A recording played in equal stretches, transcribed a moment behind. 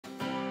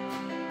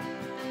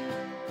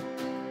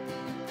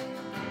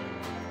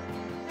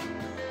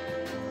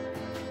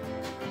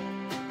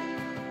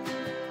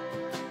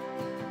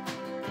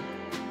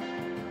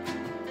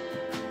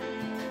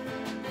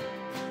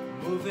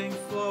moving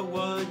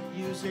forward,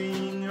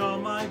 using all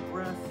my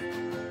breath.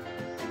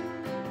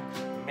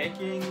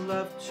 Making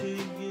love to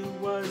you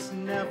was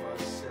never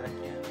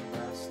second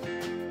best.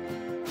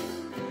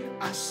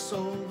 I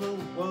saw the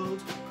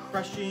world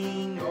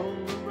crashing all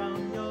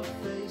around your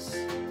face,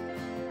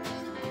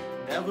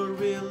 never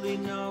really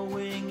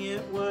knowing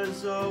it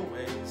was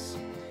always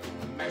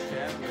mesh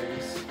and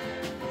lace.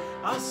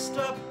 I'll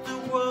stop the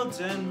world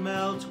and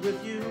melt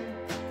with you.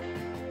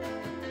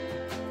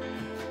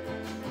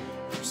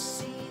 You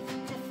see the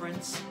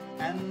difference,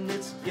 and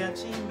it's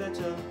getting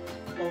better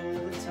all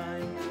the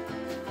time.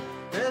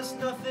 There's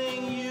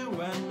nothing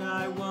you and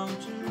I won't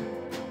do.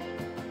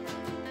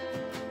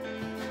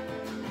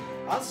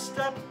 I'll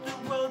stop the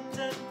world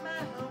and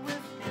melt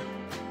with you.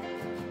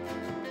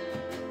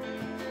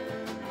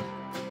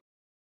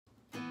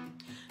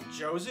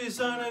 Josie's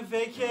on a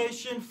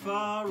vacation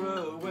far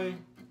away.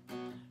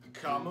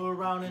 Come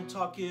around and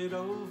talk it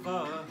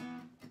over.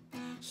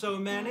 So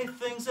many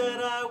things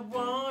that I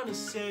want to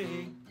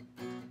say.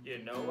 You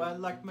know I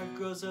like my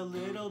girls a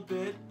little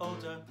bit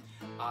older.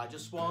 I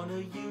just want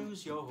to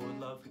use your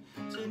love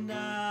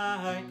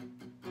tonight.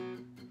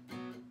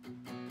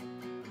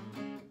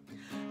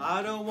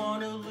 I don't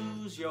want to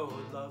lose your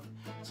love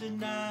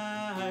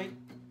tonight.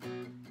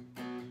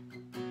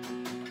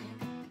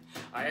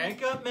 I ain't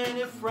got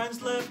many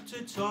friends left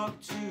to talk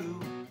to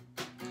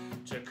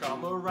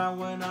come around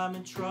when I'm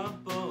in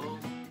trouble.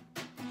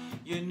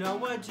 You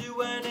know I'd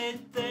do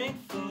anything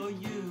for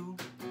you.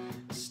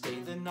 Stay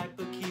the night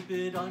but keep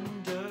it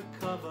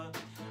undercover.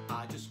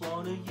 I just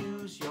want to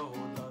use your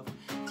love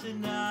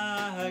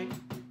tonight.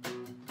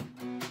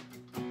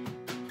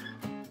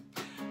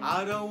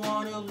 I don't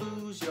want to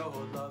lose your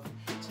love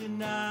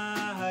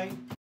tonight.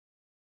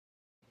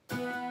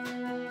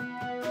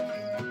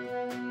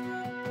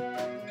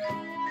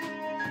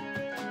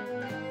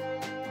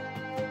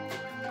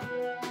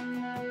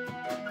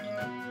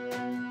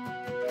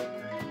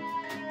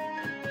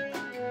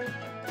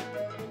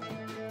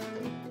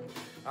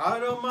 I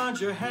don't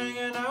mind you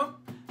hanging out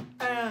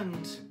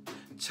and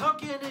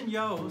talking in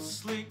your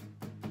sleep.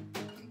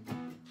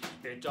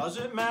 It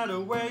doesn't matter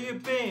where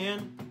you've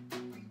been,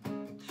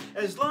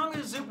 as long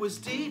as it was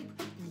deep,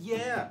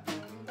 yeah.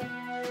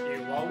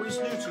 You always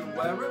knew to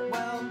wear it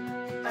well,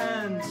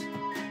 and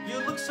you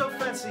look so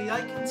fancy,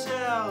 I can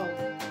tell.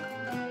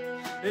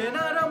 And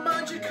I don't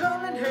mind you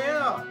coming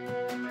here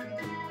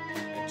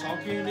and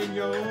talking in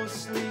your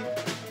sleep.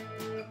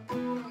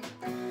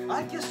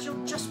 I guess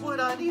you're just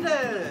what I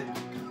needed.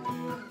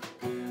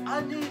 I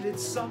needed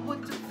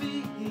someone to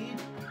feed.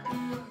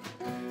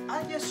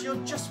 I guess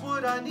you're just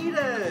what I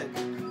needed.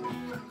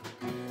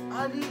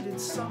 I needed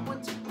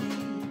someone to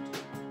feed.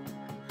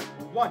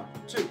 1,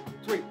 2,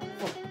 3,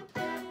 4.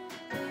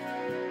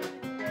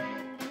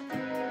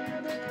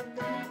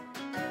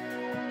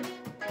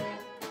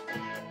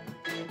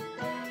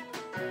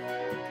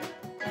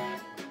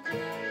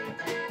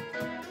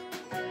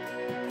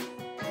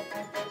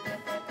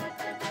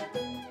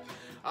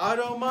 I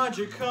don't mind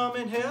you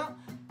coming here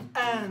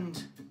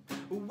and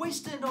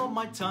wasting all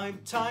my time.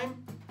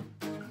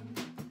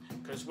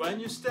 Cause when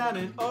you're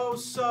standing oh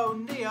so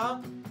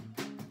near,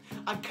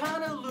 I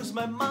kinda lose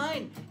my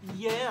mind,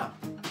 yeah.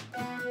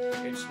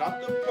 It's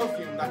not the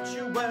perfume that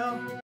you wear.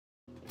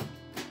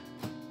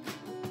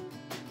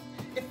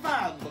 If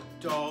I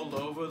looked all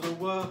over the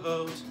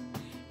world,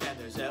 and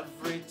there's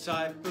every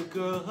type of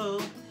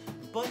girl,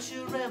 but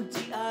your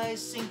empty eyes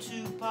seem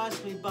to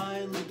pass me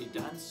by, leave me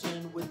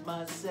dancing with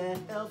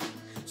myself.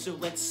 So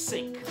let's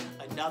sink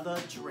another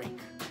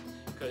drink,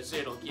 cause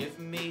it'll give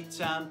me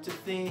time to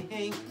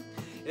think.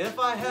 If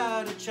I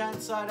had a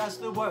chance, I'd ask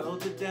the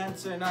world to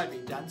dance, and I'd be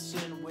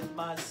dancing with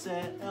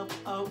myself,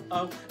 oh,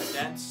 oh.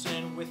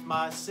 Dancing with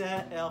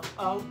myself,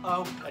 oh,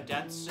 oh.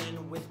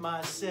 Dancing with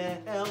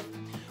myself.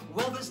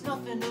 Well, there's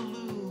nothing to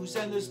lose,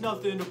 and there's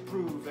nothing to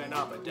prove, and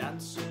I'm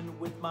a-dancing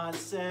with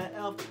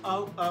myself,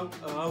 oh, oh,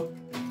 oh.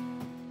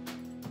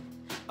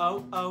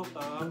 Oh, oh,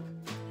 oh.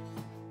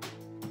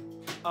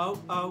 Oh,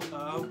 oh,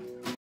 oh.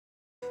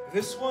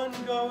 This one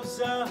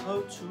goes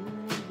out to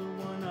the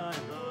one I love.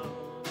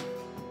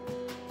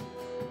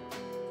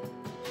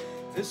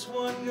 This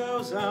one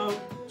goes out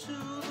to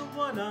the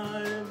one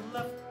I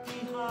left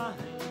behind.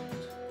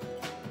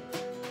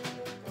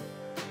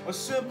 A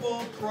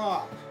simple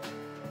prop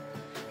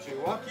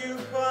to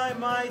occupy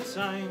my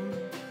time.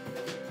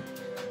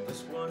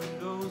 This one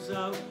goes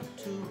out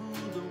to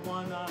the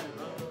one I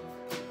love.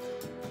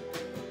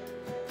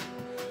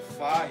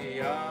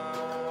 Fire.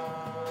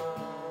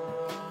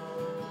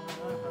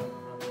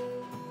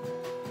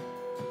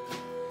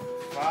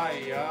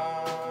 Fire.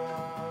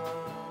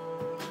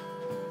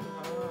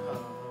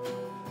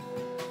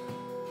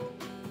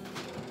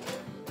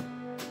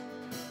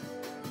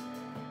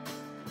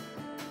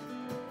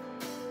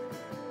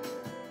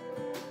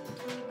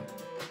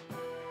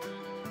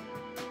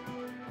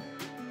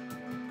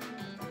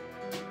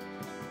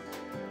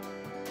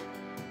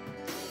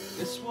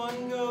 This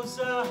one goes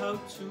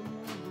out to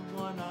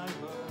the one I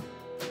love.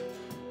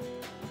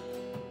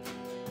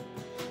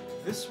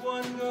 This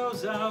one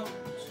goes out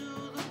to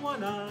the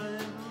one I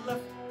love.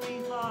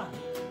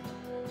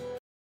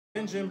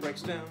 engine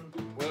breaks down,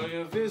 will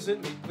you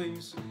visit me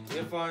please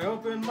if I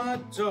open my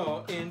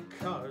door in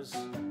cars?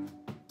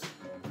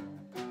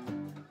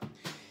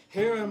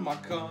 Here in my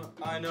car,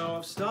 I know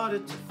I've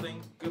started to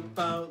think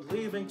about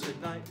leaving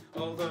tonight,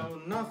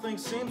 although nothing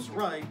seems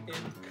right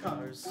in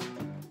cars.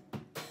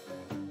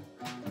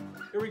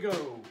 Here we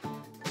go.